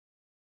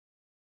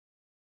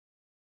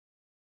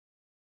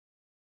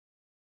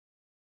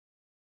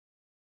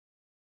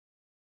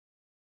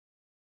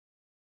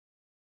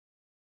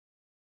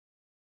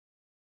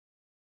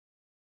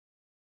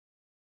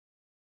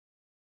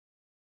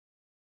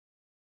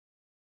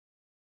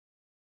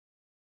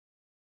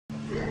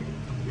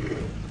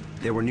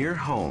They were near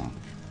home,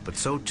 but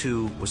so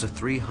too was a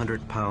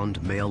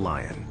 300-pound male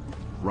lion,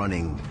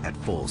 running at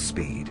full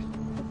speed.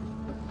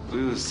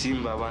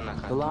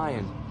 The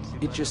lion,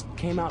 it just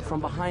came out from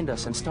behind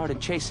us and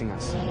started chasing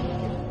us.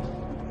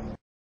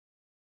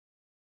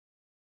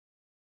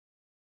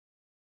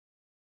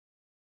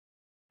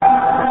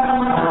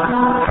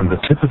 From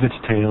the tip of its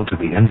tail to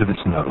the end of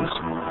its nose,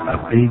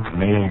 a big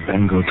male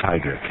Bengal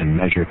tiger can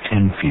measure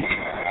 10 feet,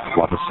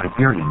 while the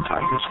Siberian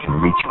tigers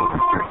can reach over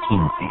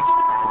 13 feet.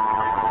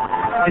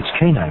 Its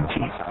canine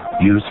teeth,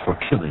 used for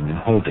killing and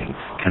holding,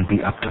 can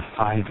be up to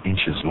 5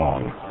 inches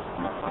long.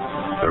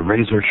 The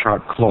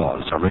razor-sharp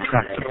claws are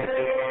retractable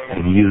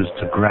and used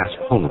to grasp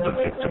hold of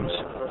victims.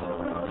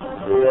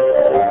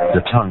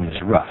 The tongue is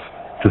rough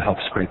to help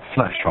scrape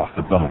flesh off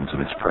the bones of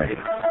its prey.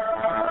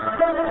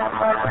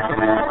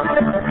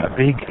 A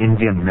big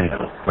Indian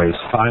male weighs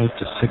 500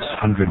 to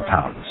 600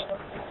 pounds,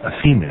 a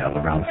female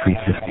around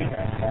 350.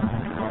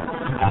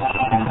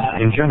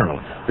 In general,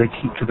 they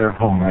keep to their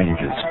home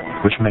ranges,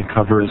 which may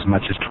cover as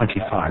much as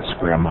 25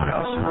 square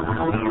miles.